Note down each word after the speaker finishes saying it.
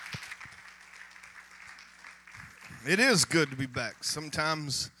It is good to be back.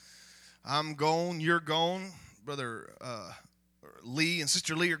 Sometimes I'm gone, you're gone, Brother Lee and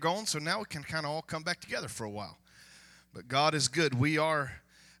Sister Lee are gone, so now we can kind of all come back together for a while. But God is good.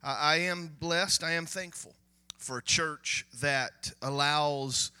 I am blessed, I am thankful for a church that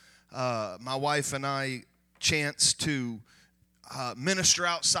allows my wife and I chance to minister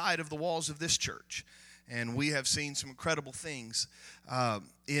outside of the walls of this church. And we have seen some incredible things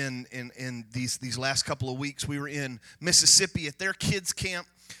in these last couple of weeks. We were in Mississippi at their kids' camp,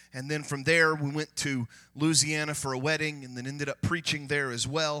 and then from there we went to Louisiana for a wedding, and then ended up preaching there as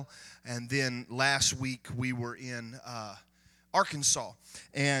well. And then last week we were in Arkansas.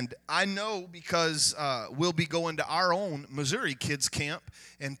 And I know because we'll be going to our own Missouri kids' camp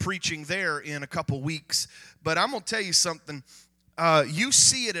and preaching there in a couple weeks. But I'm going to tell you something. You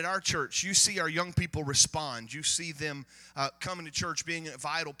see it at our church. You see our young people respond. You see them coming to church being a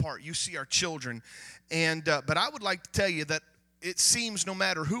vital part. You see our children. But I would like to tell you that it seems no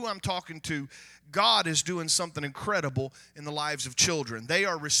matter who I'm talking to, God is doing something incredible in the lives of children. They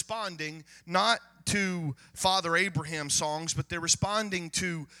are responding not to Father Abraham songs, but they're responding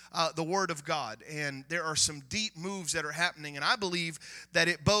to the Word of God. And there are some deep moves that are happening, and I believe that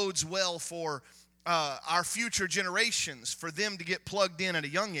it bodes well for our future generations, for them to get plugged in at a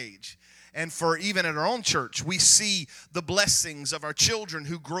young age. And for even at our own church, we see the blessings of our children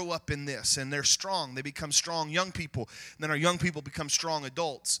who grow up in this, and they're strong. They become strong young people, and then our young people become strong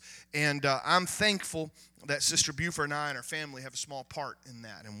adults. And I'm thankful that Sister Buford and I and our family have a small part in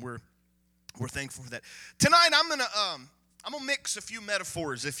that, and we're thankful for that. Tonight, I'm gonna mix a few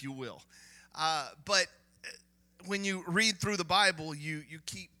metaphors, if you will. But when you read through the Bible, you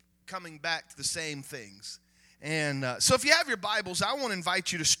keep coming back to the same things. And so if you have your Bibles, I want to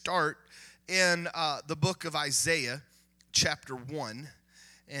invite you to start in the book of Isaiah chapter 1.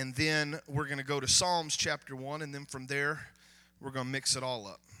 And then we're going to go to Psalms chapter 1. And then from there, we're going to mix it all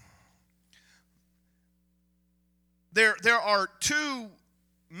up. There are two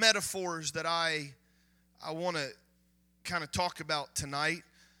metaphors that I want to kind of talk about tonight.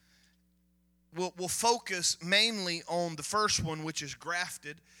 We'll focus mainly on the first one, which is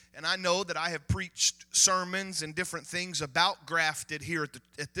grafted. And I know that I have preached sermons and different things about grafted here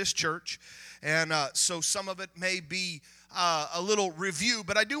at this church. And so some of it may be a little review,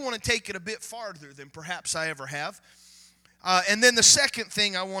 but I do want to take it a bit farther than perhaps I ever have. And then the second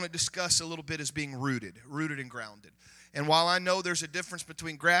thing I want to discuss a little bit is being rooted and grounded. And while I know there's a difference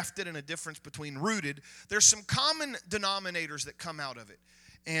between grafted and a difference between rooted, there's some common denominators that come out of it.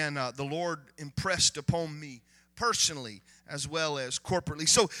 And the Lord impressed upon me personally as well as corporately.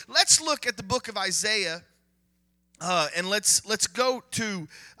 So let's look at the book of Isaiah, and let's go to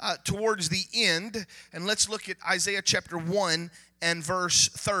towards the end, and let's look at Isaiah chapter 1 and verse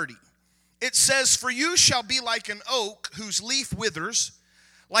 30. It says, "For you shall be like an oak whose leaf withers,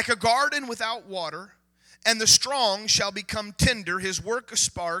 like a garden without water, and the strong shall become tender, his work a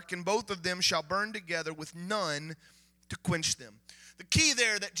spark, and both of them shall burn together with none to quench them." The key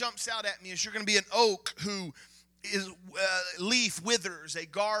there that jumps out at me is you're going to be an oak who is leaf withers, a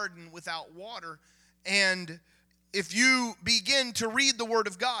garden without water. And if you begin to read the Word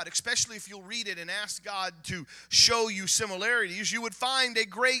of God, especially if you'll read it and ask God to show you similarities, you would find a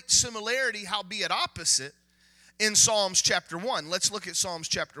great similarity, howbeit opposite, in Psalms chapter 1. Let's look at Psalms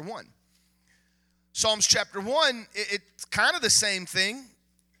chapter 1. Psalms chapter 1, it's kind of the same thing,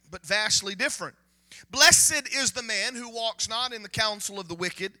 but vastly different. "Blessed is the man who walks not in the counsel of the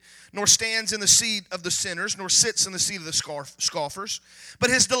wicked, nor stands in the seat of the sinners, nor sits in the seat of the scoffers. But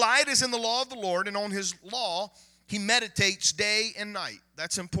his delight is in the law of the Lord, and on his law he meditates day and night."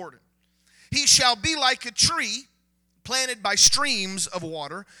 That's important. "He shall be like a tree planted by streams of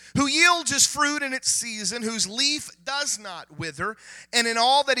water, who yields his fruit in its season, whose leaf does not wither, and in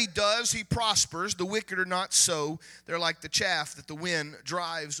all that he does he prospers. The wicked are not so. They're like the chaff that the wind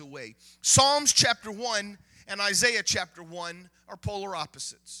drives away." Psalms chapter 1 and Isaiah chapter 1 are polar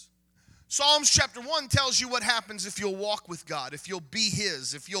opposites. Psalms chapter 1 tells you what happens if you'll walk with God, if you'll be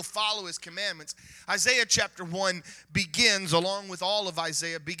His, if you'll follow His commandments. Isaiah chapter 1 begins, along with all of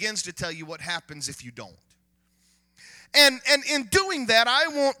Isaiah, begins to tell you what happens if you don't. And in doing that, I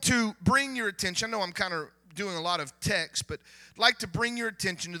want to bring your attention. I know I'm kind of doing a lot of text, but I'd like to bring your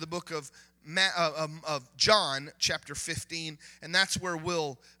attention to the book of John chapter 15, and that's where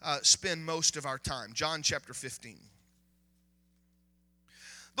we'll spend most of our time. John chapter 15.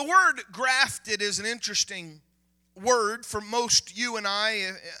 The word grafted is an interesting word for most you and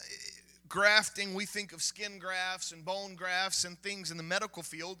I. grafting, we think of skin grafts and bone grafts and things in the medical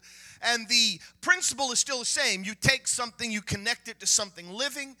field. And the principle is still the same. You take something, you connect it to something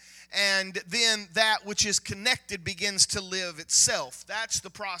living, and then that which is connected begins to live itself. That's the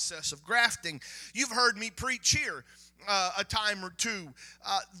process of grafting. You've heard me preach here a time or two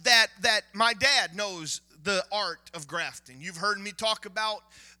that my dad knows the art of grafting. You've heard me talk about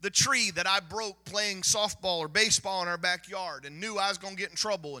the tree that I broke playing softball or baseball in our backyard and knew I was going to get in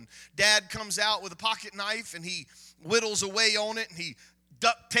trouble. And Dad comes out with a pocket knife and he whittles away on it and he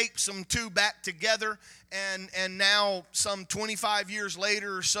duct tapes them two back together. And now some 25 years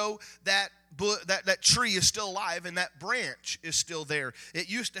later or so, that tree is still alive and that branch is still there.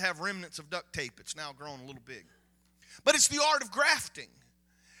 It used to have remnants of duct tape. It's now grown a little big. But it's the art of grafting.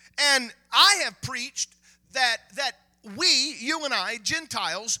 And I have preached that we, you and I,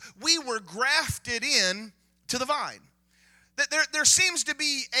 Gentiles, we were grafted in to the vine. That there seems to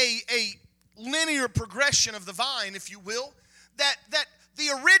be a linear progression of the vine, if you will, that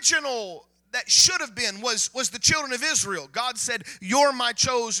the original that should have been was the children of Israel. God said, you're my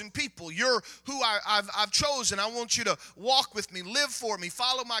chosen people. You're who I've chosen. I want you to walk with me, live for me,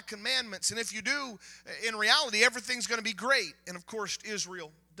 follow my commandments. And if you do, in reality, everything's going to be great. And of course,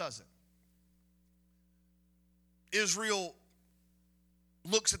 Israel doesn't. Israel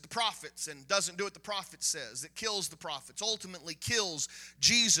looks at the prophets and doesn't do what the prophet says. It kills the prophets, ultimately kills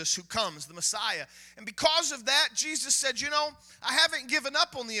Jesus who comes, the Messiah. And because of that, Jesus said, I haven't given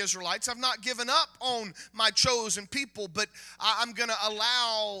up on the Israelites. I've not given up on my chosen people, but I'm going to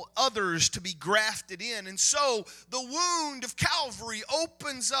allow others to be grafted in. And so the wound of Calvary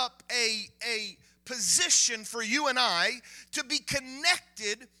opens up a position for you and I to be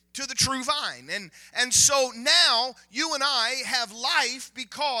connected to the true vine. And so now you and I have life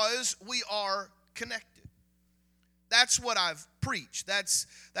because we are connected. That's what I've preached. That's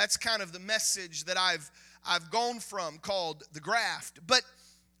kind of the message that I've gone from, called the graft. But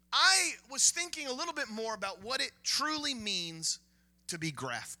I was thinking a little bit more about what it truly means to be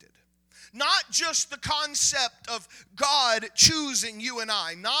grafted. Not just the concept of God choosing you and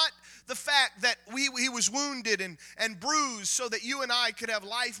I, not the fact that he was wounded and bruised so that you and I could have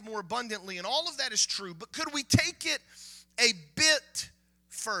life more abundantly, and all of that is true, but could we take it a bit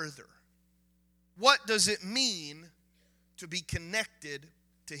further? What does it mean to be connected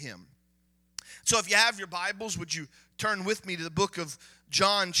to him? So if you have your Bibles, would you turn with me to the book of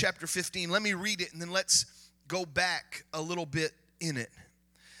John chapter 15? Let me read it and then let's go back a little bit in it.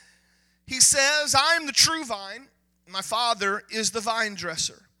 He says, I am the true vine, and my Father is the vine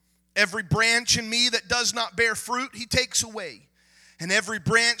dresser. Every branch in me that does not bear fruit, he takes away. And every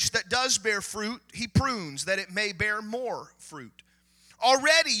branch that does bear fruit, he prunes, that it may bear more fruit.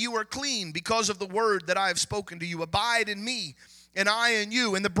 Already you are clean because of the word that I have spoken to you. Abide in me, and I in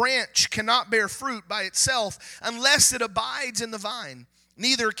you. And the branch cannot bear fruit by itself unless it abides in the vine.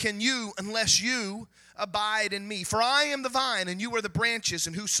 Neither can you unless you abide in me. For I am the vine, and you are the branches,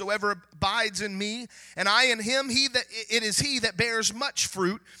 and whosoever abides in me, and I in him, it is he that bears much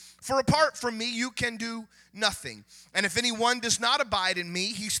fruit. For apart from me, you can do nothing. And if anyone does not abide in me,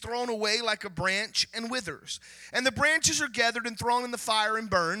 he's thrown away like a branch and withers. And the branches are gathered and thrown in the fire and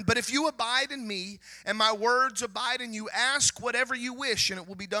burned. But if you abide in me, and my words abide in you, ask whatever you wish, and it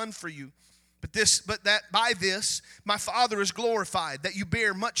will be done for you. But that by this my Father is glorified, that you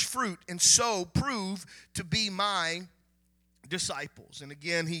bear much fruit, and so prove to be my disciples. And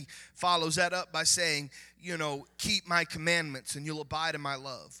again, he follows that up by saying, keep my commandments, and you'll abide in my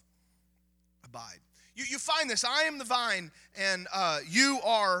love. Abide. You find this, I am the vine, and you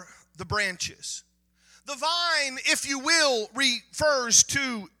are the branches. The vine, if you will, refers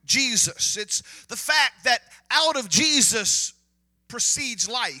to Jesus. It's the fact that out of Jesus proceeds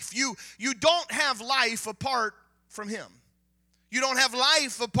life. You don't have life apart from him. You don't have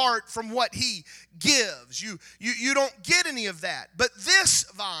life apart from what he gives. You don't get any of that. But this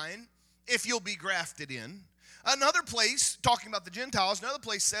vine, if you'll be grafted in, another place, talking about the Gentiles, another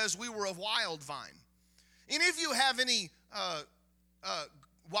place says we were a wild vine. Any of you have any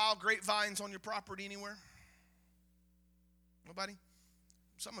wild grapevines on your property anywhere? Nobody?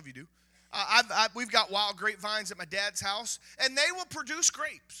 Some of you do. We've got wild grapevines at my dad's house, and they will produce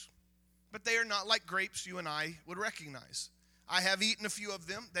grapes, but they are not like grapes you and I would recognize. I have eaten a few of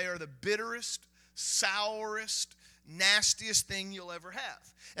them. They are the bitterest, sourest, nastiest thing you'll ever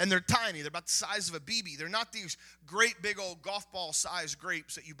have. And they're tiny. They're about the size of a BB. They're not these great big old golf ball sized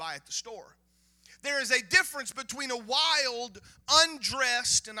grapes that you buy at the store. There is a difference between a wild,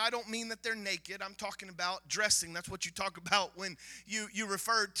 undressed, and I don't mean that they're naked. I'm talking about dressing. That's what you talk about when you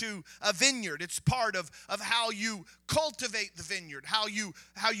refer to a vineyard. It's part of how you cultivate the vineyard, how you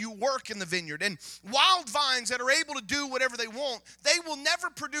work in the vineyard. And wild vines that are able to do whatever they want, they will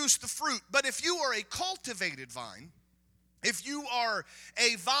never produce the fruit. But if you are a cultivated vine, if you are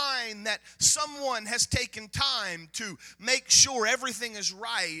a vine that someone has taken time to make sure everything is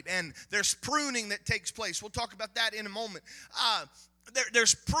right and there's pruning that takes place, we'll talk about that in a moment.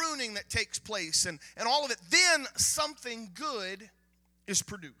 There's pruning that takes place and all of it, then something good is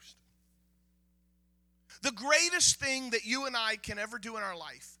produced. The greatest thing that you and I can ever do in our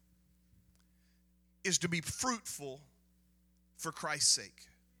life is to be fruitful for Christ's sake.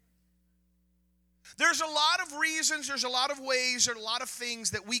 There's a lot of reasons, there's a lot of ways, there's a lot of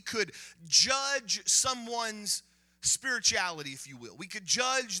things that we could judge someone's spirituality, if you will. We could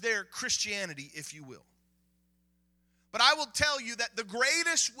judge their Christianity, if you will. But I will tell you that the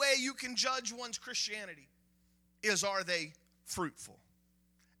greatest way you can judge one's Christianity is, are they fruitful?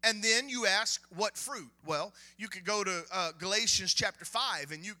 And then you ask, what fruit? Well, you could go to Galatians chapter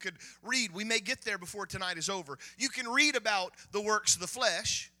 5 and you could read, we may get there before tonight is over. You can read about the works of the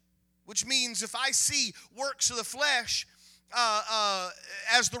flesh, which means if I see works of the flesh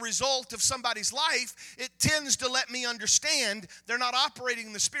as the result of somebody's life, it tends to let me understand they're not operating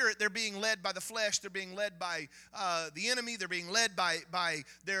in the Spirit. They're being led by the flesh. They're being led by the enemy. They're being led by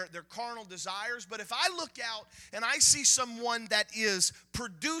their carnal desires. But if I look out and I see someone that is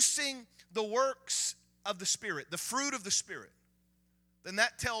producing the works of the Spirit, the fruit of the Spirit, then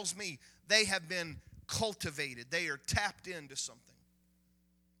that tells me they have been cultivated. They are tapped into something.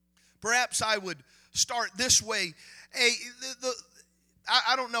 Perhaps I would start this way.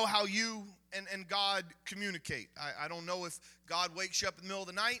 I don't know how you and God communicate. I don't know if God wakes you up in the middle of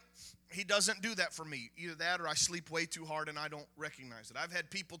the night. He doesn't do that for me. Either that or I sleep way too hard and I don't recognize it. I've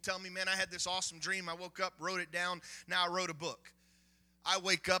had people tell me, man, I had this awesome dream. I woke up, wrote it down. Now I wrote a book. I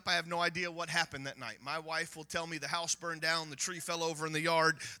wake up, I have no idea what happened that night. My wife will tell me the house burned down, the tree fell over in the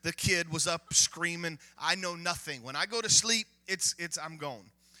yard, the kid was up screaming. I know nothing. When I go to sleep, I'm gone.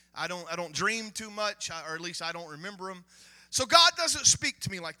 I don't dream too much, or at least I don't remember them. So God doesn't speak to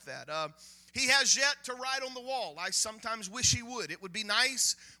me like that. He has yet to write on the wall. I sometimes wish he would. It would be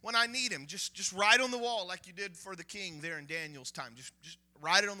nice when I need him. Just write on the wall like you did for the king there in Daniel's time. Just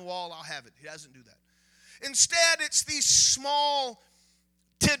write it on the wall, I'll have it. He doesn't do that. Instead, it's these small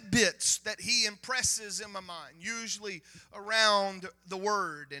tidbits that he impresses in my mind, usually around the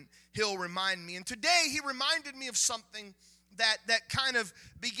word, and he'll remind me. And today he reminded me of something that kind of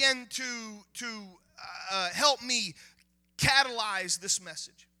began to help me catalyze this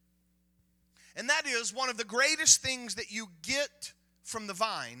message. And that is, one of the greatest things that you get from the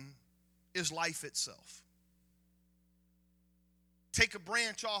vine is life itself. Take a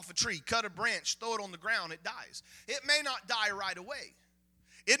branch off a tree, cut a branch, throw it on the ground, it dies. It may not die right away.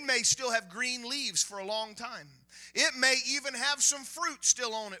 It may still have green leaves for a long time. It may even have some fruit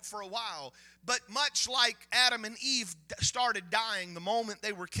still on it for a while. But much like Adam and Eve started dying the moment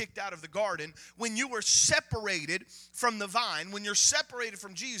they were kicked out of the garden, when you were separated from the vine, when you're separated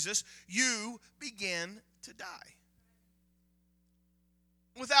from Jesus, you begin to die.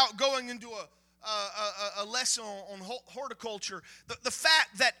 Without going into a lesson on horticulture, the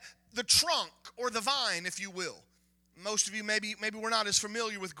fact that the trunk, or the vine, if you will, most of you, maybe we're not as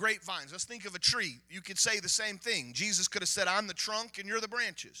familiar with grapevines. Let's think of a tree. You could say the same thing. Jesus could have said, I'm the trunk and you're the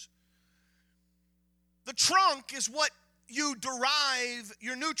branches. The trunk is what you derive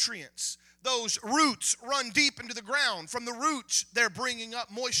your nutrients. Those roots run deep into the ground. From the roots, they're bringing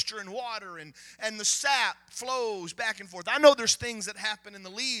up moisture and water, and the sap flows back and forth. I know there's things that happen in the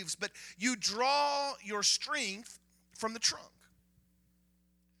leaves, but you draw your strength from the trunk.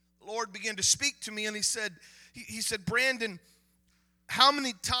 The Lord began to speak to me, and He said, Brandon, how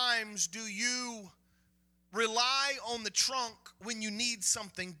many times do you rely on the trunk when you need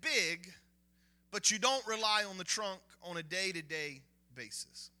something big, but you don't rely on the trunk on a day-to-day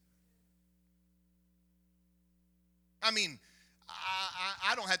basis? I mean,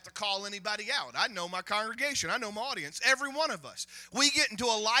 I don't have to call anybody out. I know my congregation. I know my audience. Every one of us. We get into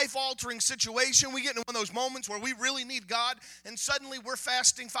a life-altering situation. We get into one of those moments where we really need God, and suddenly we're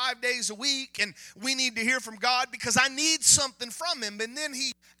fasting 5 days a week, and we need to hear from God because I need something from Him. And then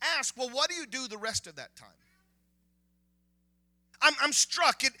He asks, well, what do you do the rest of that time? I'm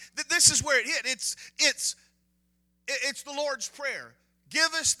struck. This is where it hit. It's the Lord's Prayer.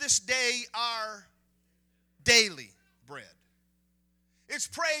 Give us this day our daily bread. It's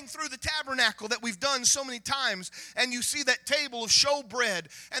praying through the tabernacle that we've done so many times. And you see that table of showbread.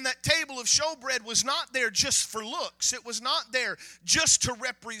 And that table of showbread was not there just for looks. It was not there just to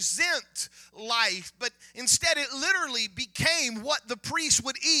represent life. But instead it literally became what the priest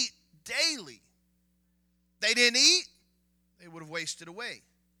would eat daily. They didn't eat, they would have wasted away.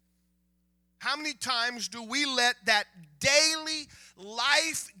 How many times do we let that daily,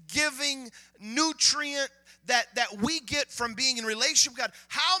 life-giving nutrient that we get from being in relationship with God,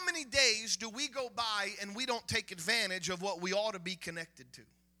 how many days do we go by and we don't take advantage of what we ought to be connected to?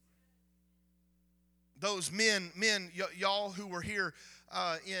 Those men, y'all who were here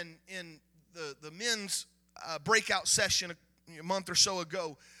in the men's breakout session a month or so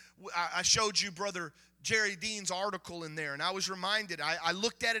ago, I showed you Brother Jerry Dean's article in there, and I was reminded, I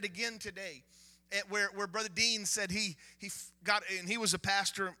looked at it again today, where Brother Dean said he got, and he was a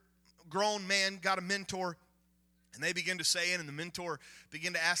pastor, grown man, got a mentor, and they began to say, and the mentor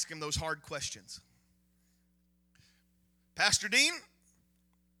began to ask him those hard questions. Pastor Dean,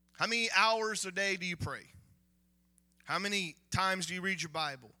 how many hours a day do you pray? How many times do you read your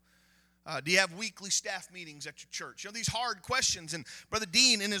Bible? Do you have weekly staff meetings at your church? You know, these hard questions. And Brother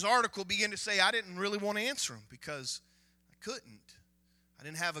Dean, in his article, began to say, I didn't really want to answer them because I couldn't. I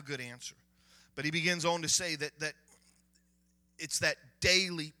didn't have a good answer. But he begins on to say that it's that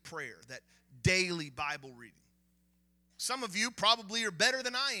daily prayer, that daily Bible reading. Some of you probably are better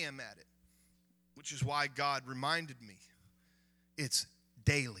than I am at it, which is why God reminded me. It's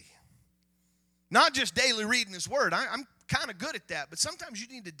daily. Not just daily reading His Word. I'm kind of good at that, but sometimes you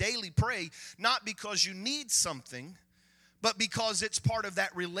need to daily pray, not because you need something, but because it's part of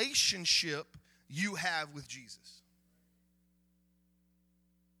that relationship you have with Jesus.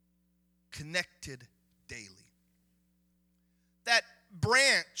 Connected daily. That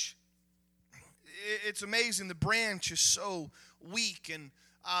branch, it's amazing. The branch is so weak. And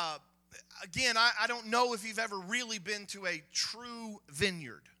again, I don't know if you've ever really been to a true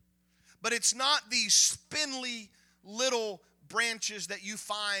vineyard, but it's not these spindly little branches that you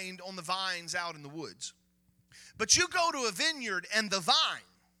find on the vines out in the woods. But you go to a vineyard and the vine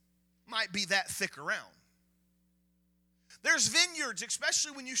might be that thick around. There's vineyards,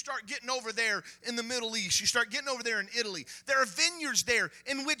 especially when you start getting over there in the Middle East. You start getting over there in Italy. There are vineyards there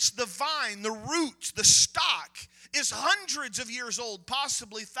in which the vine, the roots, the stock is hundreds of years old,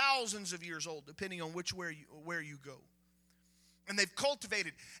 possibly thousands of years old, depending on where you go. And they've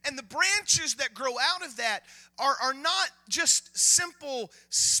cultivated. And the branches that grow out of that are not just simple,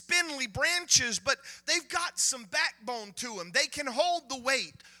 spindly branches, but they've got some backbone to them. They can hold the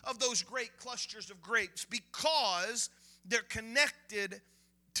weight of those great clusters of grapes because they're connected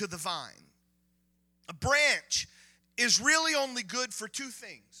to the vine. A branch is really only good for two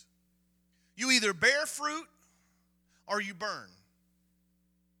things. You either bear fruit or you burn.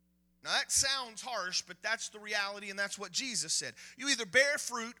 Now that sounds harsh, but that's the reality, and that's what Jesus said. You either bear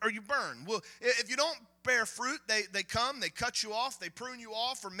fruit or you burn. Well, if you don't bear fruit, they come, they cut you off, they prune you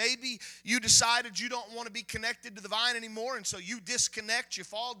off, or maybe you decided you don't want to be connected to the vine anymore, and so you disconnect, you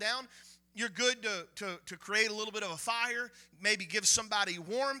fall down. You're good to create a little bit of a fire, maybe give somebody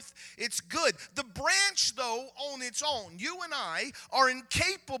warmth. It's good. The branch, though, on its own, you and I are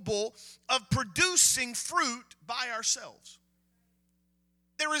incapable of producing fruit by ourselves.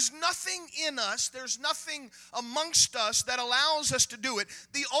 There is nothing in us, there's nothing amongst us that allows us to do it.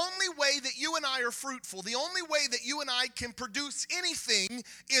 The only way that you and I are fruitful, the only way that you and I can produce anything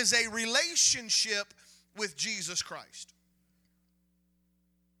is a relationship with Jesus Christ.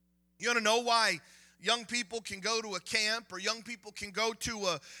 You want to know why young people can go to a camp, or young people can go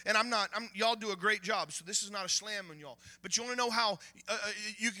to y'all do a great job, so this is not a slam on y'all. But you want to know how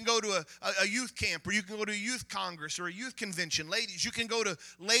you can go to a youth camp, or you can go to a youth congress or a youth convention. Ladies, you can go to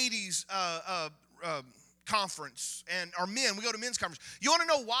ladies' conference, and our men, we go to men's conference. You want to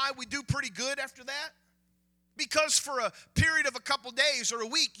know why we do pretty good after that? Because for a period of a couple days or a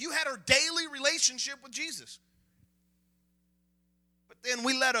week, you had a daily relationship with Jesus. Then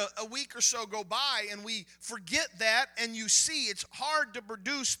we let a week or so go by and we forget that, and you see it's hard to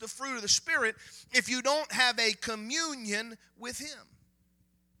produce the fruit of the Spirit if you don't have a communion with Him.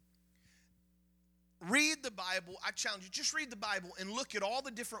 Read the Bible. I challenge you, just read the Bible and look at all the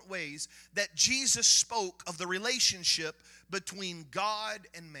different ways that Jesus spoke of the relationship between God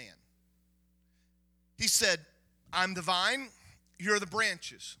and man. He said, I'm the vine, you're the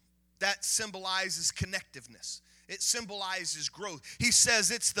branches. That symbolizes connectiveness. It symbolizes growth. He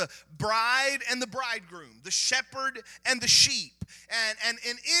says it's the bride and the bridegroom, the shepherd and the sheep. And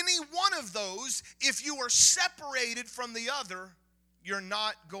in any one of those, if you are separated from the other, you're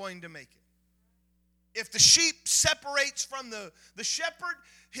not going to make it. If the sheep separates from the shepherd,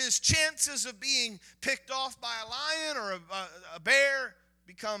 his chances of being picked off by a lion or a bear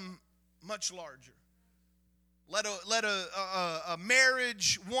become much larger. Let a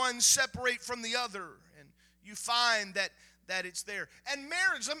marriage one separate from the other, and you find that it's there. And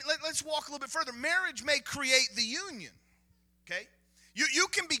marriage, let's walk a little bit further. Marriage may create the union, okay? You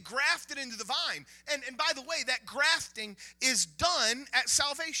can be grafted into the vine. And by the way, that grafting is done at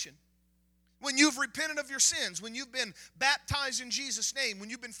salvation. When you've repented of your sins, when you've been baptized in Jesus' name, when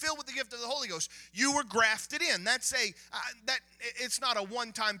you've been filled with the gift of the Holy Ghost, you were grafted in. It's not a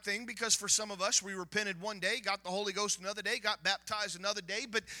one-time thing, because for some of us, we repented one day, got the Holy Ghost another day, got baptized another day.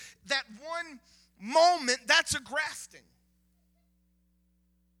 But that one moment, that's a grafting.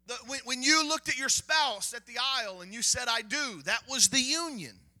 When you looked at your spouse at the aisle and you said, "I do," that was the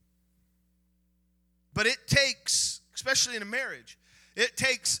union. But it takes, especially in a marriage, it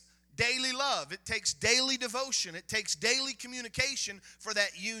takes daily love. It takes daily devotion. It takes daily communication for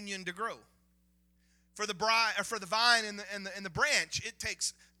that union to grow. For the bride, or for the vine and the branch, it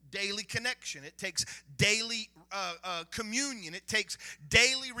takes daily connection. It takes daily communion. It takes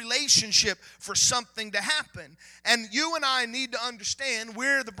daily relationship for something to happen. And you and I need to understand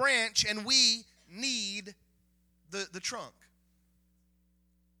we're the branch and we need the trunk.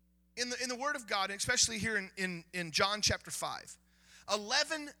 In the Word of God, especially here in John chapter 5,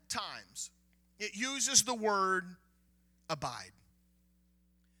 11 times it uses the word abide.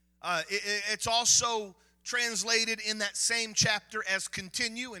 It's also translated in that same chapter as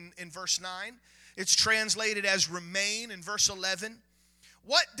continue in verse 9. It's translated as remain in verse 11.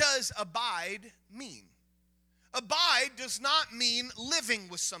 What does abide mean? Abide does not mean living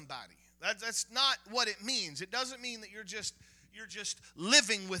with somebody. That's not what it means. It doesn't mean that you're just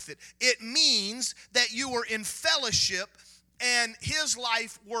living with it. It means that you are in fellowship and His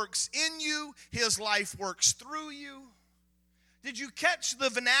life works in you. His life works through you. Did you catch the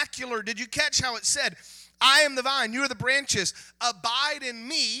vernacular? Did you catch how it said, "I am the vine, you are the branches. Abide in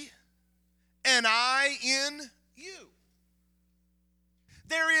me, and I in you"?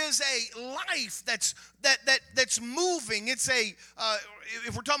 There is a life that's moving. It's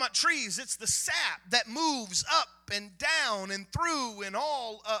if we're talking about trees, it's the sap that moves up and down and through and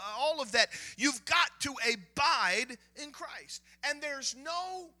all of that. You've got to abide in Christ. And there's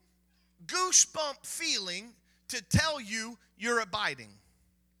no goosebump feeling to tell you you're abiding.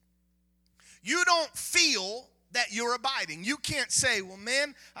 You don't feel that you're abiding. You can't say, "Well,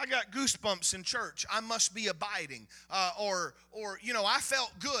 man, I got goosebumps in church. I must be abiding." Or I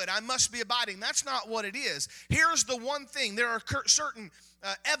felt good. I must be abiding. That's not what it is. Here's the one thing. There are certain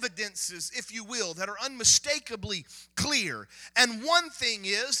evidences, if you will, that are unmistakably clear. And one thing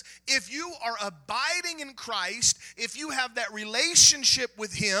is, if you are abiding in Christ, if you have that relationship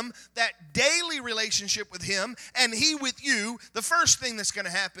with Him, that daily relationship with Him, and He with you, the first thing that's going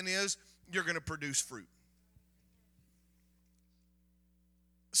to happen is you're going to produce fruit.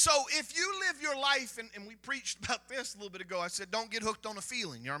 So if you live your life, and we preached about this a little bit ago, I said don't get hooked on a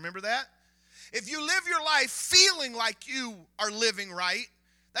feeling. Y'all remember that? If you live your life feeling like you are living right,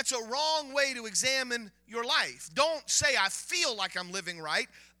 that's a wrong way to examine your life. Don't say, "I feel like I'm living right."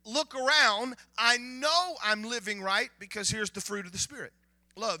 Look around. I know I'm living right, because here's the fruit of the Spirit: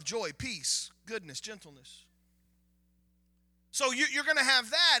 love, joy, peace, goodness, gentleness. So you're going to have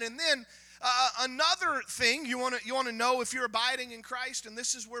that. And then another thing you want to know if you're abiding in Christ, and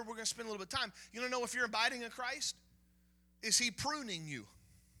this is where we're going to spend a little bit of time. You want to know if you're abiding in Christ? Is He pruning you?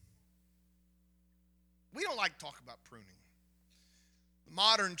 We don't like to talk about pruning. The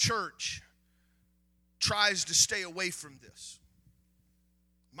modern church tries to stay away from this.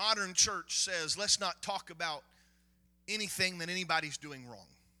 Modern church says, let's not talk about anything that anybody's doing wrong.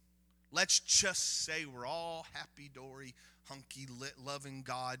 Let's just say we're all happy-dory, hunky, loving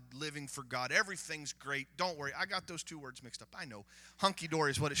God, living for God. Everything's great. Don't worry. I got those two words mixed up. I know.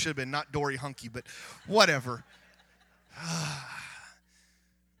 Hunky-dory is what it should have been, not dory hunky, but whatever.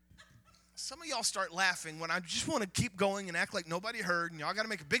 Some of y'all start laughing when I just want to keep going and act like nobody heard, and y'all got to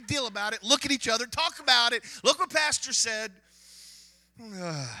make a big deal about it. Look at each other. Talk about it. Look what Pastor said.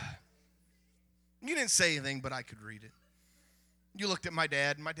 You didn't say anything, but I could read it. You looked at my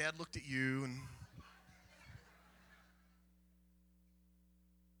dad, and my dad looked at you, and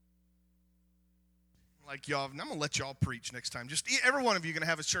like y'all, I'm going to let y'all preach next time. Just every one of you going to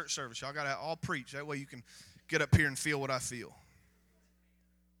have a church service. Y'all got to all preach. That way you can get up here and feel what I feel.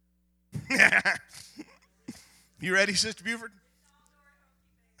 You ready, Sister Buford?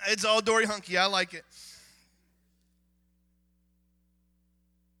 It's all Dory Hunky. I like it.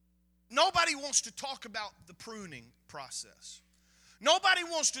 Nobody wants to talk about the pruning process. Nobody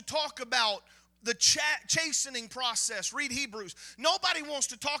wants to talk about the chastening process. Read Hebrews. Nobody wants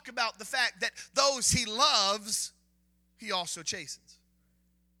to talk about the fact that those he loves, he also chastens.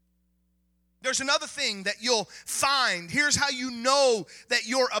 There's another thing that you'll find. Here's how you know that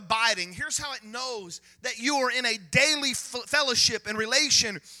you're abiding. Here's how it knows that you are in a daily fellowship and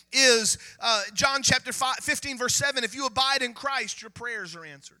relation is John chapter 15, verse 7. If you abide in Christ, your prayers are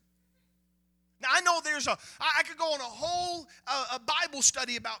answered. Now, I know I could go on a whole a Bible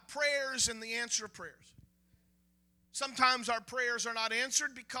study about prayers and the answer of prayers. Sometimes our prayers are not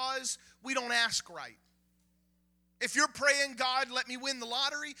answered because we don't ask right. If you're praying, God, let me win the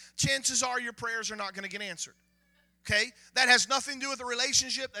lottery, chances are your prayers are not going to get answered. Okay? That has nothing to do with the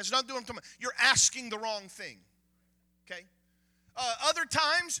relationship. That's nothing to do with, you're asking the wrong thing. Okay? Other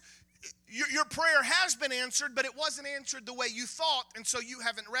times, your prayer has been answered, but it wasn't answered the way you thought, and so you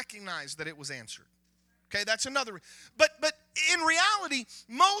haven't recognized that it was answered. Okay, that's another. But in reality,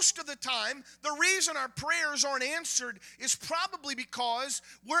 most of the time, the reason our prayers aren't answered is probably because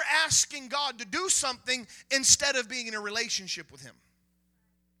we're asking God to do something instead of being in a relationship with Him.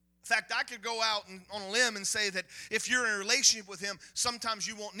 In fact, I could go out on a limb and say that if you're in a relationship with Him, sometimes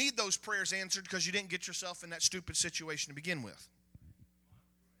you won't need those prayers answered because you didn't get yourself in that stupid situation to begin with.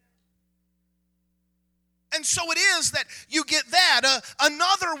 And so it is that you get that.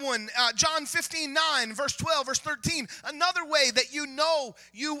 Another one, John 15:9, verse 12, verse 13. Another way that you know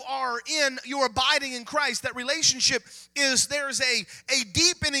you're abiding in Christ, that relationship is there's a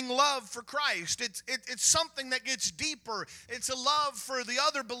deepening love for Christ. It's something that gets deeper. It's a love for the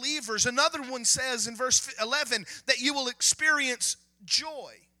other believers. Another one says in verse 11 that you will experience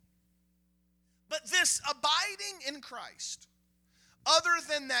joy. But this abiding in Christ, other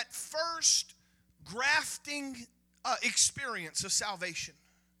than that first grafting experience of salvation,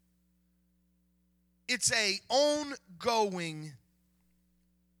 it's a ongoing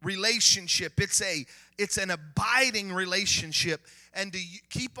relationship. It's an abiding relationship, and to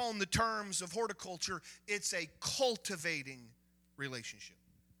keep on the terms of horticulture, it's a cultivating relationship.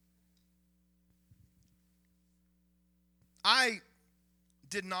 I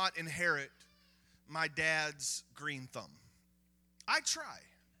did not inherit my dad's green thumb. I try.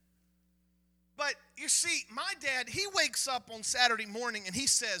 But you see, my dad, he wakes up on Saturday morning and he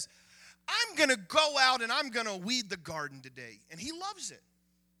says, I'm going to go out and I'm going to weed the garden today. And he loves it.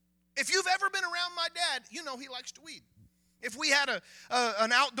 If you've ever been around my dad, you know he likes to weed. If we had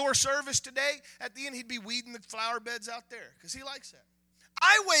an outdoor service today, at the end he'd be weeding the flower beds out there because he likes that.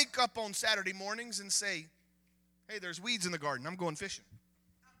 I wake up on Saturday mornings and say, hey, there's weeds in the garden. I'm going fishing.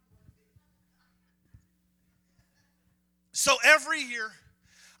 So every year,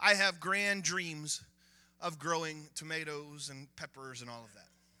 I have grand dreams of growing tomatoes and peppers and all of that.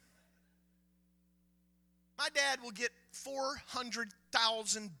 My dad will get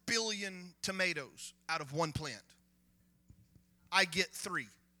 400,000 billion tomatoes out of one plant. I get 3.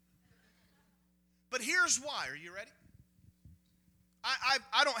 But here's why. Are you ready?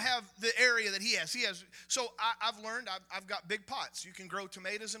 I don't have the area that he has. So I've learned I've got big pots. You can grow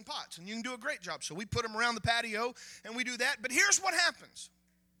tomatoes in pots, and you can do a great job. So we put them around the patio, and we do that. But here's what happens.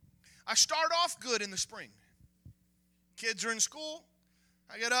 I start off good in the spring. Kids are in school.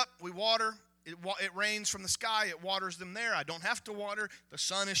 I get up, we water. It rains from the sky. It waters them there. I don't have to water. The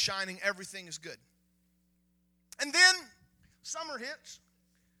sun is shining. Everything is good. And then summer hits,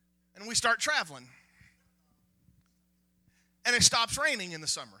 and we start traveling. And it stops raining in the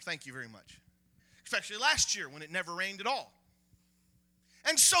summer. Thank you very much. Especially last year when it never rained at all.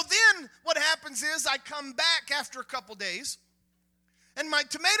 And so then what happens is I come back after a couple days, and my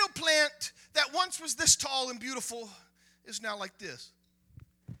tomato plant that once was this tall and beautiful is now like this.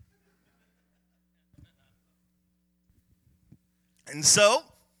 And so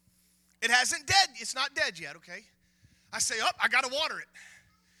it hasn't dead. It's not dead yet, okay? I say, I got to water it.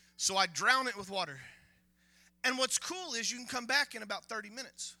 So I drown it with water. And what's cool is you can come back in about 30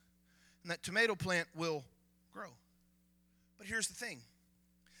 minutes, and that tomato plant will grow. But here's the thing.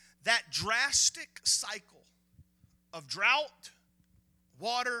 That drastic cycle of drought,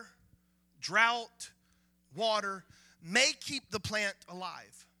 water, may keep the plant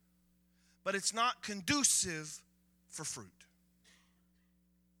alive, but it's not conducive for fruit.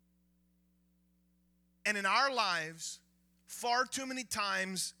 And in our lives, far too many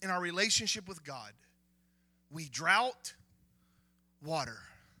times in our relationship with God, we drought, water.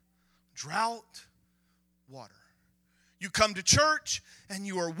 Drought, water. You come to church and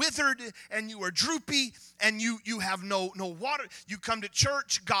you are withered and you are droopy and you have no water. You come to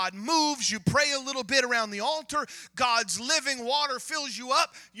church, God moves, you pray a little bit around the altar, God's living water fills you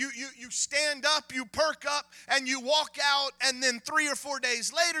up. You stand up, you perk up, and you walk out, and then 3 or 4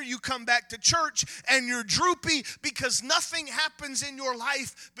 days later you come back to church and you're droopy because nothing happens in your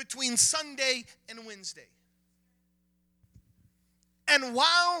life between Sunday and Wednesday. And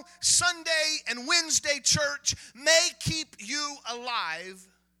while Sunday and Wednesday church may keep you alive,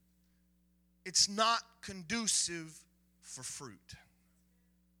 it's not conducive for fruit.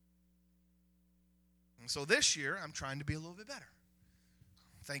 And so this year, I'm trying to be a little bit better.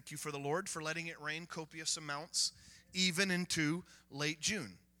 Thank you for the Lord for letting it rain copious amounts even into late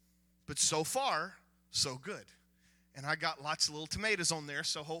June. But so far, so good. And I got lots of little tomatoes on there,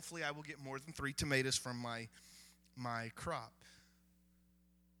 so hopefully I will get more than 3 tomatoes from my crop.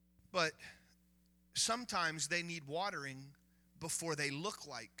 But sometimes they need watering before they look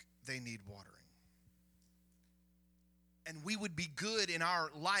like they need watering. And we would be good in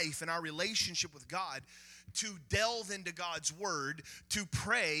our life, in our relationship with God, to delve into God's word, to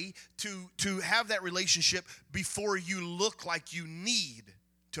pray, to have that relationship before you look like you need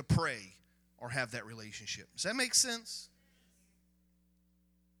to pray or have that relationship. Does that make sense?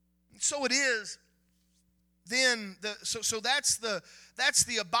 So it is. Then so that's the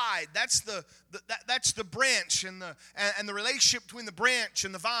abide. That's the branch and the relationship between the branch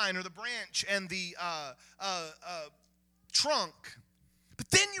and the vine, or the branch and the trunk. But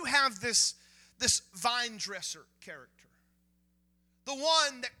then you have this vine dresser character, the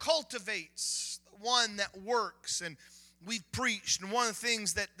one that cultivates, the one that works. And we've preached, and one of the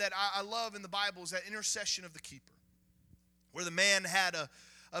things that I love in the Bible is that intercession of the keeper, where the man had a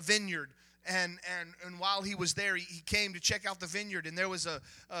vineyard. And while he was there, he came to check out the vineyard, and there was a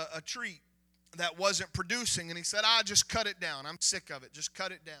tree that wasn't producing. And he said, just cut it down. I'm sick of it. Just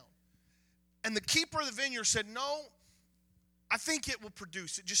cut it down. And the keeper of the vineyard said, no, I think it will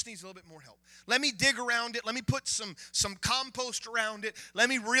produce. It just needs a little bit more help. Let me dig around it. Let me put some compost around it. Let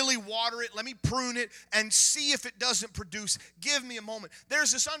me really water it. Let me prune it and see if it doesn't produce. Give me a moment.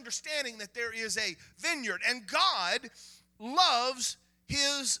 There's this understanding that there is a vineyard, and God loves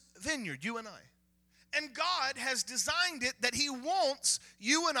His vineyard, you and I. And God has designed it that He wants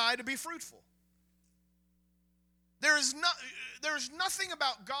you and I to be fruitful. There's nothing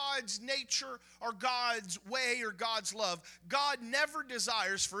about God's nature or God's way or God's love. God never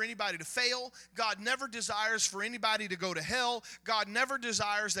desires for anybody to fail. God never desires for anybody to go to hell. God never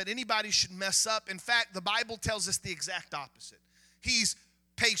desires that anybody should mess up. In fact, the Bible tells us the exact opposite. He's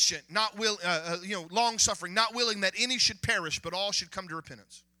patient, long-suffering, not willing that any should perish, but all should come to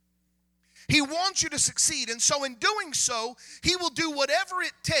repentance. He wants you to succeed, and so in doing so, He will do whatever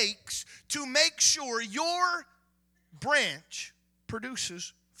it takes to make sure your branch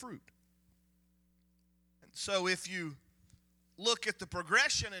produces fruit. And so if you look at the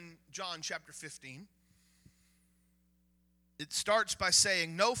progression in John chapter 15, it starts by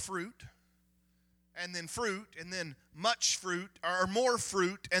saying no fruit, and then much fruit, or more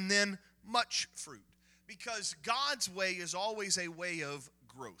fruit, and then much fruit. Because God's way is always a way of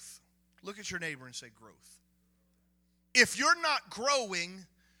growth. Look at your neighbor and say growth. If you're not growing,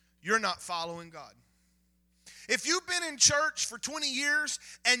 you're not following God. If you've been in church for 20 years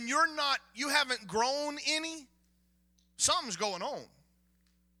and you haven't grown any, something's going on.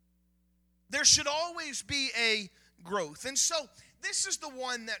 There should always be a growth. And so this is the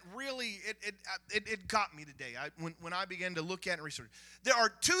one that really, it got me today. When I began to look at and research. There are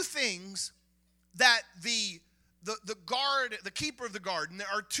 2 things that the keeper of the garden, there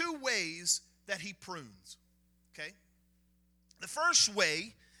are 2 ways that he prunes. Okay? The first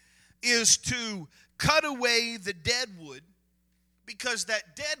way is to cut away the dead wood, because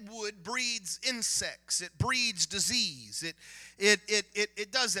that dead wood breeds insects. It breeds disease.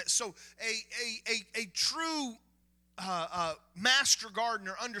 It does that. So a true master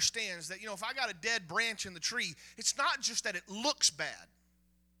gardener understands that, if I got a dead branch in the tree, it's not just that it looks bad,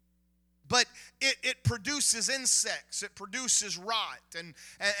 but it produces insects, it produces rot, and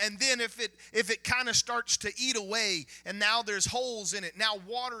then if it kind of starts to eat away, and now there's holes in it, now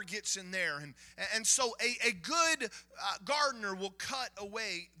water gets in there, and so a good gardener will cut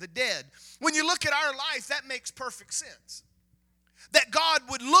away the dead. When you look at our life, that makes perfect sense. That God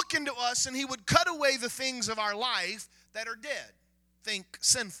would look into us and He would cut away the things of our life that are dead. Think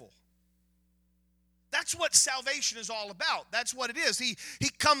sinful. That's what salvation is all about. That's what it is. He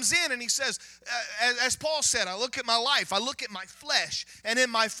comes in and He says, as Paul said, I look at my life, I look at my flesh, and in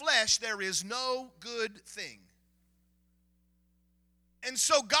my flesh there is no good thing. And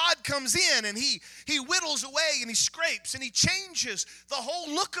so God comes in and he whittles away and he scrapes and he changes the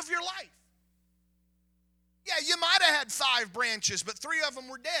whole look of your life. Yeah, you might have had 5 branches, but 3 of them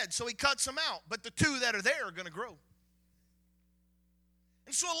were dead, so he cuts them out. But the 2 that are there are going to grow.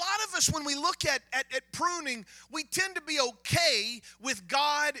 And so a lot of us, when we look at pruning, we tend to be okay with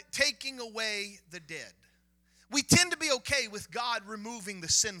God taking away the dead. We tend to be okay with God removing the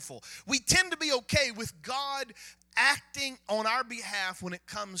sinful. We tend to be okay with God acting on our behalf when it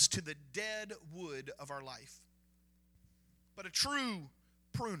comes to the dead wood of our life. But a true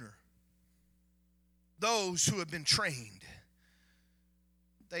pruner, those who have been trained,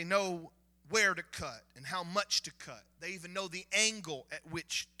 they know where to cut and how much to cut. They even know the angle at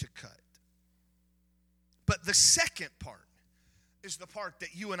which to cut. But the second part is the part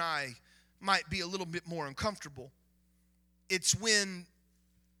that you and I might be a little bit more uncomfortable. It's when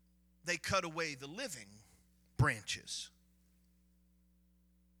they cut away the living branches.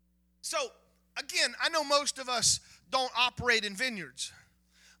 So, again, I know most of us don't operate in vineyards.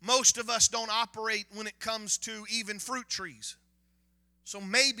 Most of us don't operate when it comes to even fruit trees. So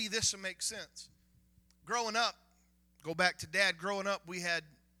maybe this will make sense. Growing up, go back to Dad, growing up we had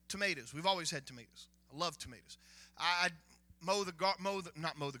tomatoes. We've always had tomatoes. I love tomatoes. I'd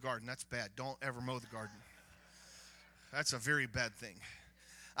not mow the garden, that's bad. Don't ever mow the garden. That's a very bad thing.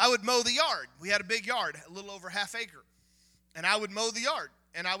 I would mow the yard. We had a big yard, a little over ½ acre. And I would mow the yard.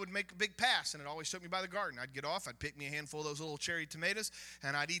 And I would make a big pass, and it always took me by the garden. I'd get off, I'd pick me a handful of those little cherry tomatoes,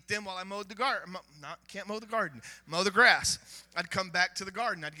 and I'd eat them while I mowed the garden. Can't mow the garden. Mow the grass. I'd come back to the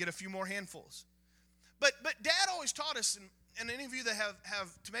garden. I'd get a few more handfuls. But Dad always taught us, and any of you that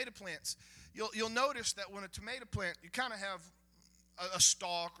have tomato plants, you'll notice that when a tomato plant, you kind of have a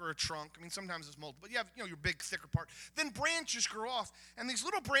stalk or a trunk. I mean, sometimes it's multiple. But you have, your big, thicker part. Then branches grow off, and these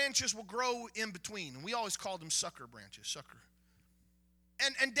little branches will grow in between. And we always called them sucker branches, sucker.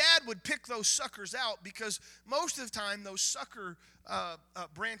 And Dad would pick those suckers out because most of the time those sucker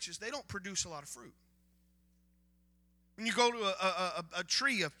branches, they don't produce a lot of fruit. When you go to a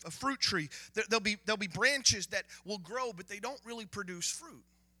tree, a fruit tree, there'll be branches that will grow, but they don't really produce fruit.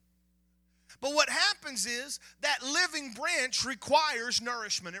 But what happens is that living branch requires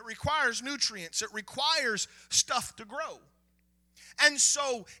nourishment. It requires nutrients. It requires stuff to grow. And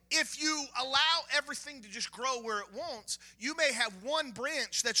so if you allow everything to just grow where it wants, you may have one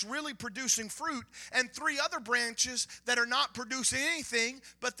branch that's really producing fruit and 3 other branches that are not producing anything,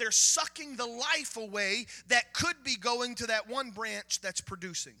 but they're sucking the life away that could be going to that one branch that's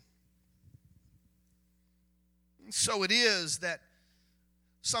producing. And so it is that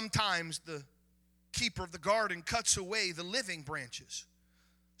sometimes the keeper of the garden cuts away the living branches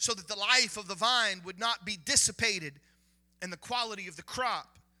so that the life of the vine would not be dissipated and the quality of the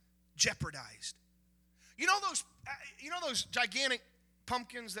crop jeopardized. You know those gigantic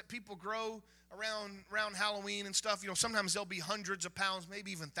pumpkins that people grow around Halloween and stuff? Sometimes they'll be hundreds of pounds,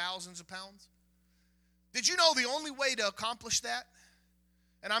 maybe even thousands of pounds. Did you know the only way to accomplish that?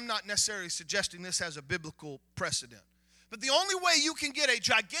 And I'm not necessarily suggesting this has a biblical precedent, but the only way you can get a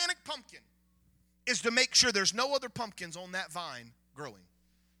gigantic pumpkin is to make sure there's no other pumpkins on that vine growing.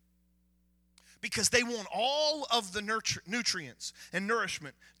 Because they want all of the nutrients and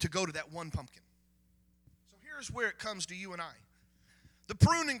nourishment to go to that one pumpkin. So here's where it comes to you and I. The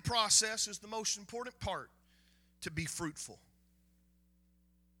pruning process is the most important part to be fruitful.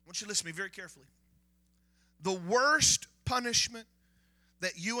 I want you to listen to me very carefully. The worst punishment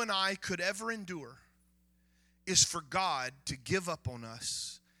that you and I could ever endure is for God to give up on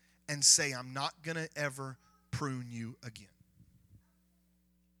us and say, I'm not going to ever prune you again.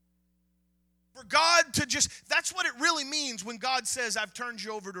 For God to that's what it really means when God says, I've turned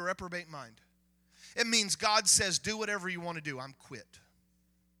you over to a reprobate mind. It means God says, do whatever you want to do. I'm quit.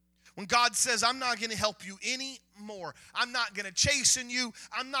 When God says, I'm not going to help you anymore. I'm not going to chasten you.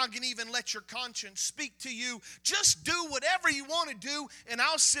 I'm not going to even let your conscience speak to you. Just do whatever you want to do, and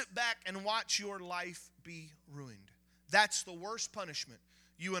I'll sit back and watch your life be ruined. That's the worst punishment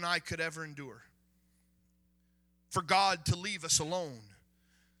you and I could ever endure. For God to leave us alone.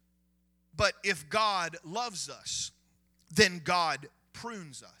 But if God loves us, then God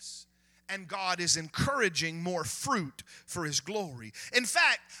prunes us. And God is encouraging more fruit for His glory. In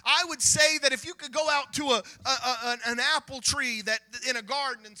fact, I would say that if you could go out to an apple tree that in a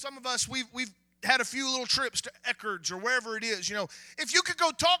garden, and some of us, we've had a few little trips to Eckards or wherever it is, if you could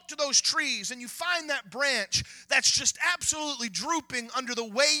go talk to those trees and you find that branch that's just absolutely drooping under the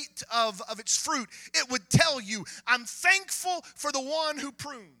weight of its fruit, it would tell you, I'm thankful for the one who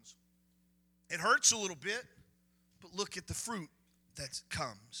prunes. It hurts a little bit, but look at the fruit that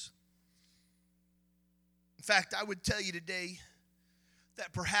comes. In fact, I would tell you today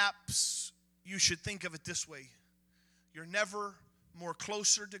that perhaps you should think of it this way. You're never more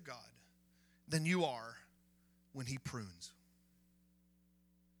closer to God than you are when He prunes.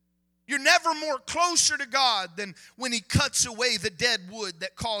 You're never more closer to God than when He cuts away the dead wood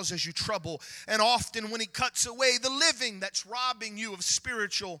that causes you trouble. And often when He cuts away the living that's robbing you of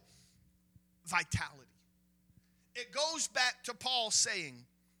spiritual vitality. It goes back to Paul saying,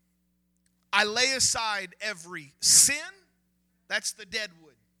 I lay aside every sin, that's the dead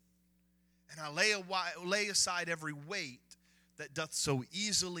wood, and I lay aside every weight that doth so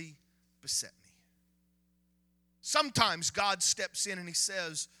easily beset me. Sometimes God steps in and He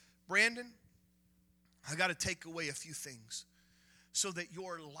says, Brandon, I got to take away a few things so that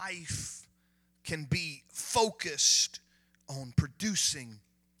your life can be focused on producing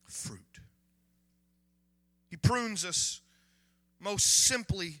fruit. He prunes us most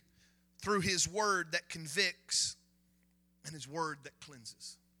simply through His word that convicts and His word that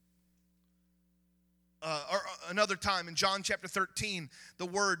cleanses. Or another time in John chapter 13, the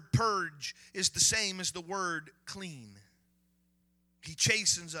word purge is the same as the word clean. He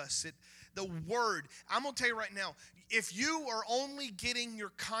chastens us. The word, I'm going to tell you right now, if you are only getting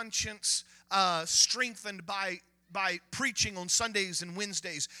your conscience strengthened by preaching on Sundays and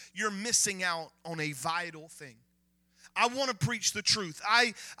Wednesdays, you're missing out on a vital thing. I want to preach the truth.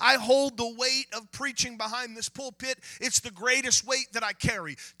 I hold the weight of preaching behind this pulpit. It's the greatest weight that I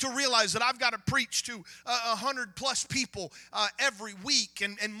carry, to realize that I've got to preach to 100 plus people every week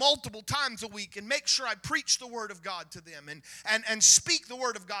and multiple times a week, and make sure I preach the Word of God to them and speak the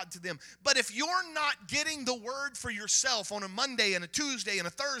Word of God to them. But if you're not getting the Word for yourself on a Monday and a Tuesday and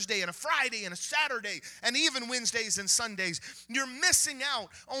a Thursday and a Friday and a Saturday and even Wednesdays and Sundays, you're missing out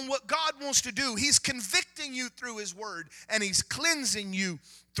on what God wants to do. He's convicting you through His Word, and He's cleansing you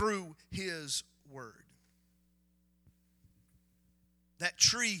through His word. That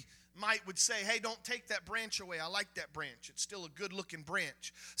tree would say, hey, don't take that branch away. I like that branch. It's still a good looking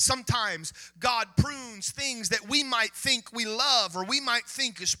branch. Sometimes God prunes things that we might think we love or we might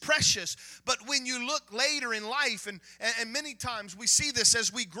think is precious. But when you look later in life, and many times we see this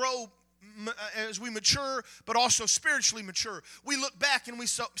as we grow, as we mature, but also spiritually mature, we look back and we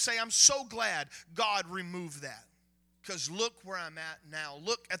say, I'm so glad God removed that. Because look where I'm at now.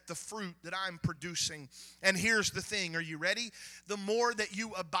 Look at the fruit that I'm producing. And here's the thing. Are you ready? The more that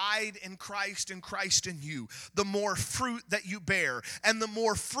you abide in Christ and Christ in you, the more fruit that you bear. And the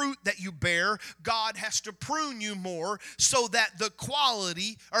more fruit that you bear, God has to prune you more so that the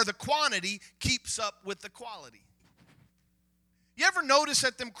quality or the quantity keeps up with the quality. You ever notice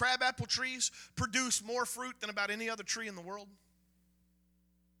that them crabapple trees produce more fruit than about any other tree in the world?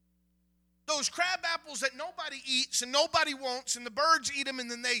 Those crab apples that nobody eats and nobody wants, and the birds eat them, and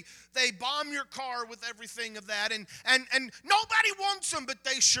then they bomb your car with everything of that, and nobody wants them, but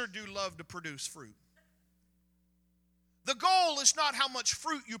they sure do love to produce fruit. The goal is not how much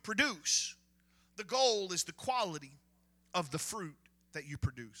fruit you produce. The goal is the quality of the fruit that you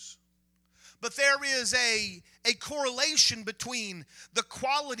produce. But there is a correlation between the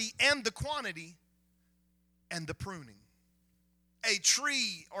quality and the quantity and the pruning. A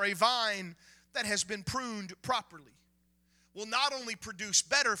tree or a vine that has been pruned properly will not only produce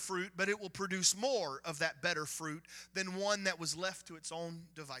better fruit, but it will produce more of that better fruit than one that was left to its own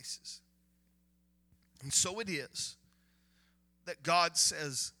devices. And so it is that God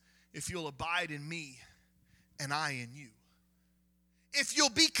says, if you'll abide in me and I in you, if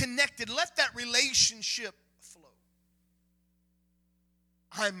you'll be connected, let that relationship flow.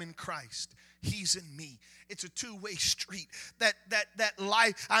 I'm in Christ. He's in me. It's a two-way street. That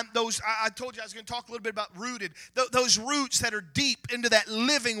life. I told you I was going to talk a little bit about rooted. Those roots that are deep into that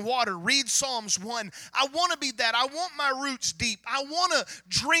living water. Read Psalms 1. I want to be that. I want my roots deep. I want to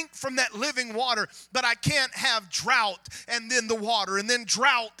drink from that living water, but I can't have drought and then the water, and then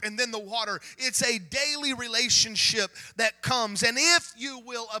drought and then the water. It's a daily relationship that comes. And if you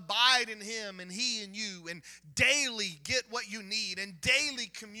will abide in Him and He in you, and daily get what you need, and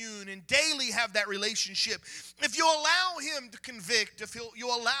daily commune, and daily have that relationship, if you allow Him to convict, if you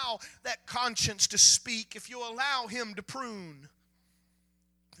allow that conscience to speak, if you allow Him to prune,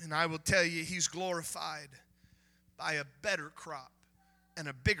 then I will tell you He's glorified by a better crop and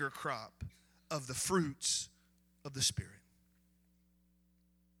a bigger crop of the fruits of the Spirit.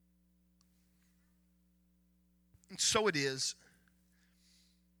 And so it is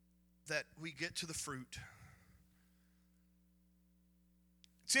that we get to the fruit.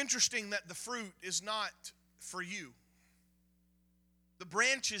 It's interesting that the fruit is not for you. The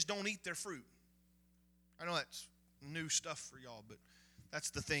branches don't eat their fruit. I know that's new stuff for y'all, but that's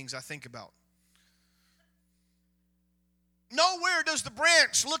the things I think about. Nowhere does the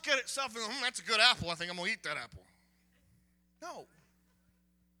branch look at itself and go, that's a good apple. I think I'm going to eat that apple. No.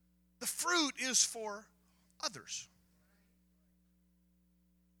 The fruit is for others.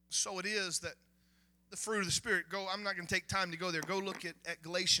 So it is that the fruit of the Spirit, I'm not going to take time to go there. Go look at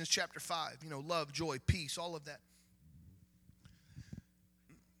Galatians chapter 5. Love, joy, peace, all of that.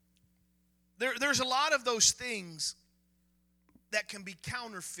 There's a lot of those things that can be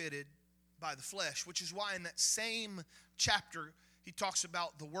counterfeited by the flesh, which is why in that same chapter he talks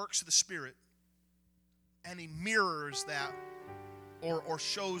about the works of the Spirit, and he mirrors that or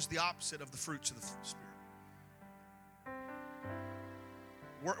shows the opposite of the fruits of the Spirit.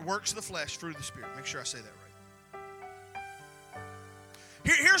 Works of the flesh, fruit of the Spirit. Make sure I say that right.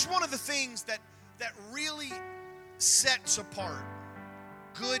 Here's one of the things that really sets apart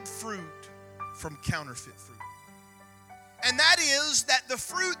good fruit from counterfeit fruit. And that is that the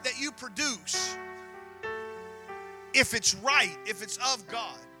fruit that you produce, if it's right, if it's of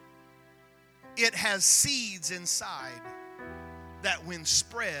God, it has seeds inside that when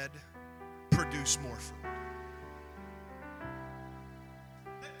spread, produce more fruit.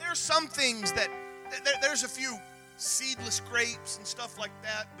 There's some things there's a few seedless grapes and stuff like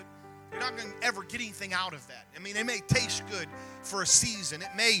that, but you're not going to ever get anything out of that. I mean, it may taste good for a season.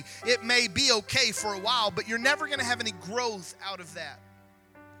 It may be okay for a while, but you're never going to have any growth out of that.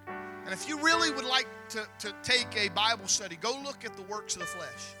 And if you really would like to take a Bible study, go look at the works of the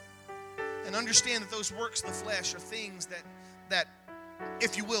flesh and understand that those works of the flesh are things that,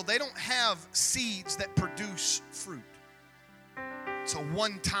 if you will, they don't have seeds that produce fruit. It's a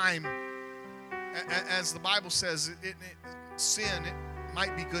one-time, as the Bible says, sin, it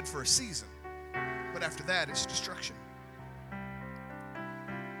might be good for a season, but after that, it's destruction.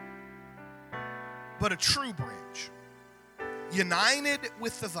 But a true branch, united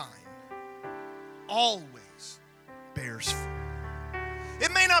with the vine, always bears fruit.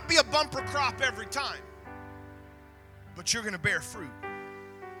 It may not be a bumper crop every time, but you're going to bear fruit.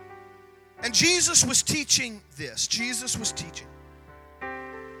 And Jesus was teaching this. Jesus was teaching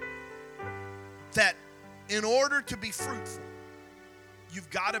that in order to be fruitful, you've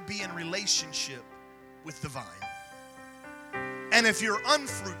got to be in relationship with the vine. And if you're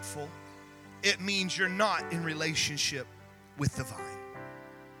unfruitful, it means you're not in relationship with the vine.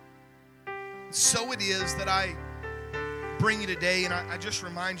 So it is that I bring you today, and I just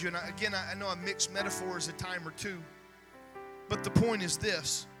remind you, and I know I mix metaphors a time or two, but the point is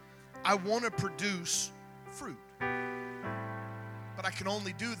this: I want to produce fruit. But I can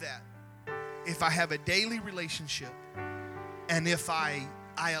only do that if I have a daily relationship and if I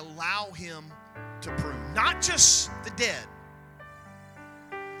allow Him to prune. Not just the dead,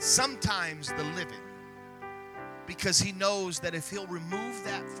 sometimes the living. Because He knows that if He'll remove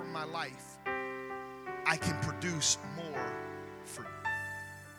that from my life, I can produce more